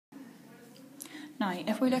Now,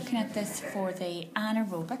 if we're looking at this for the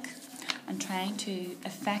anaerobic and trying to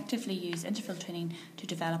effectively use interval training to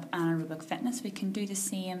develop anaerobic fitness, we can do the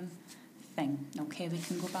same thing. Okay, we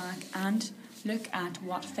can go back and look at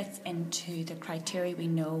what fits into the criteria we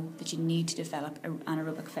know that you need to develop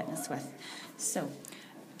anaerobic fitness with. So,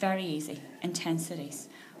 very easy. Intensities.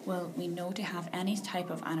 Well, we know to have any type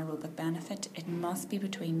of anaerobic benefit, it must be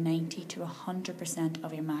between 90 to 100%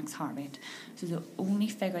 of your max heart rate. So the only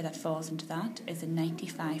figure that falls into that is a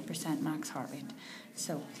 95% max heart rate.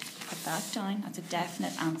 So put that down, that's a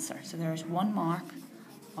definite answer. So there is 1 mark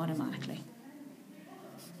automatically.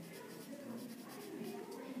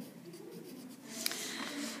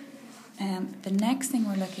 The next thing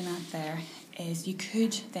we're looking at there is you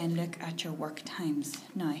could then look at your work times.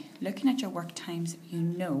 Now, looking at your work times, you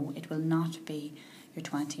know it will not be your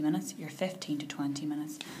 20 minutes, your 15 to 20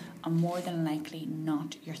 minutes, and more than likely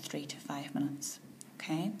not your 3 to 5 minutes.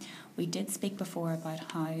 Okay? We did speak before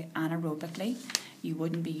about how anaerobically you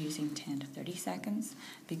wouldn't be using 10 to 30 seconds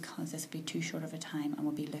because this would be too short of a time and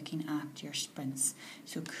we'll be looking at your sprints.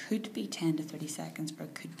 So it could be 10 to 30 seconds or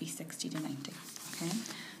it could be 60 to 90. Okay?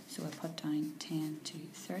 So I'll put down 10 to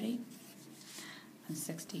 30 and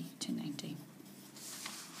 60 to 90.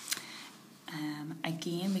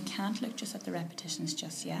 Again, we can't look just at the repetitions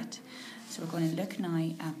just yet. So we're going to look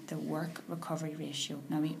now at the work recovery ratio.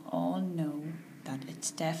 Now we all know that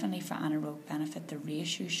it's definitely for anaerobic benefit. The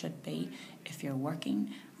ratio should be, if you're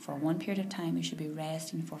working for 1 period of time, you should be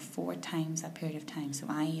resting for 4 times that period of time. So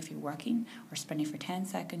i.e. if you're working or sprinting for 10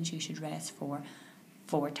 seconds, you should rest for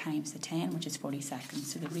 4 times the 10, which is 40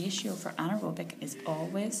 seconds. So the ratio for anaerobic is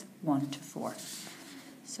always 1 to 4.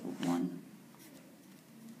 So 1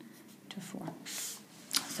 to 4.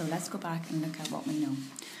 So let's go back and look at what we know.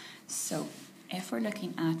 So if we're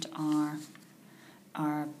looking at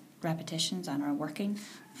our repetitions and our working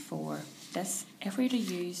for this, if we were to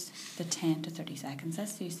use the 10 to 30 seconds,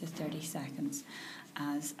 let's use the 30 seconds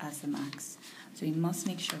as the max. So we must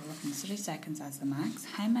make sure we're working 30 seconds as the max.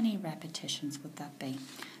 How many repetitions would that be?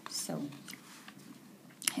 So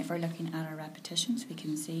if we're looking at our repetitions, we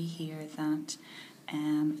can see here that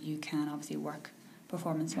you can obviously work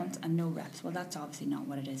performance once and no reps. Well, that's obviously not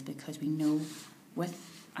what it is because we know with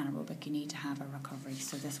anaerobic you need to have a recovery,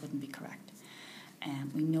 so this wouldn't be correct.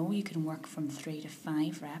 We know you can work from 3 to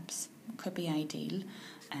 5 reps, could be ideal,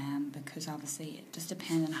 because obviously it just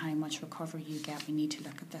depends on how much recovery you get. We need to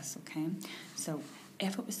look at this, okay? So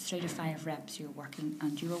if it was 3 to 5 reps you're working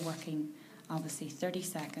and you were working obviously 30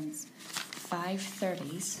 seconds, 5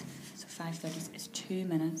 30s, so 5 30s is 2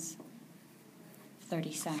 minutes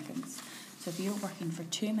 30 seconds. So if you're working for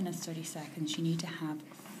 2 minutes 30 seconds, you need to have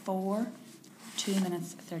 4 2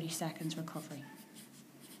 minutes 30 seconds recovery.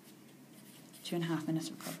 2.5 minutes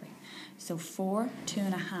recovery. So 4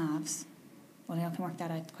 2.5s, well, I can work that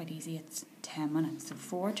out quite easy, it's 10 minutes. So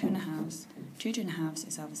 4 2.5s, 2 2.5s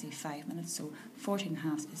is obviously 5 minutes, so 4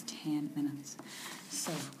 2.5s is 10 minutes.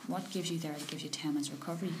 So what gives you there? It gives you 10 minutes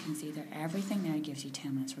recovery. You can see there everything there gives you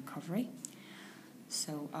 10 minutes recovery.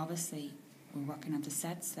 So obviously we're working on the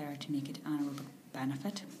sets there to make it anaerobic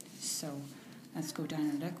benefit. So let's go down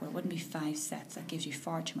and look. Well, it wouldn't be 5 sets, that gives you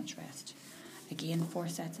far too much rest. Again, 4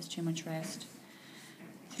 sets is too much rest.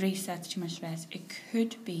 3 sets too much rest. It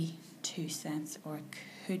could be 2 sets or it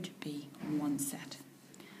could be 1 set.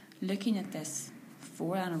 Looking at this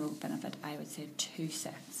for anaerobic benefit, I would say 2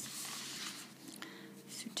 sets.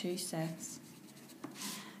 So 2 sets,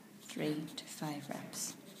 3 to 5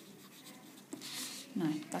 reps.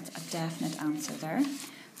 Now, that's a definite answer there.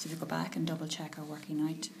 So if we go back and double check our working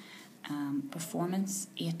out, performance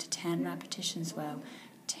 8 to 10 repetitions, well,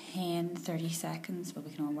 10, 30 seconds, well,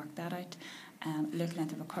 we can all work that out. Looking at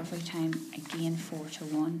the recovery time, again 4 to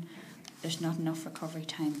 1, there's not enough recovery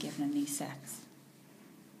time given in these sets.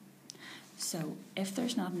 So if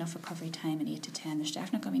there's not enough recovery time in 8 to 10, there's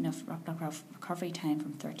definitely going to be enough recovery time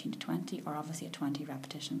from 13 to 20 or obviously at 20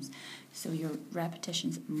 repetitions. So your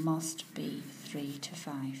repetitions must be 3 to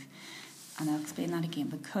 5. And I'll explain that again,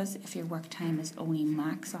 because if your work time is only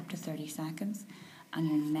max up to 30 seconds and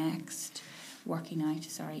your next working out,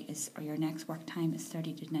 or your next work time is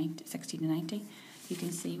 30 to 90, 60 to 90, you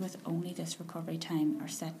can see with only this recovery time or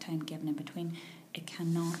set time given in between, it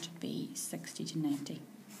cannot be 60 to 90.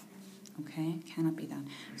 Okay, it cannot be that.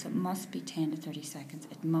 So it must be 10 to 30 seconds,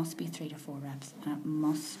 it must be 3 to 4 reps, and it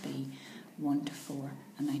must be 1 to 4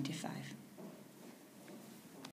 and 95.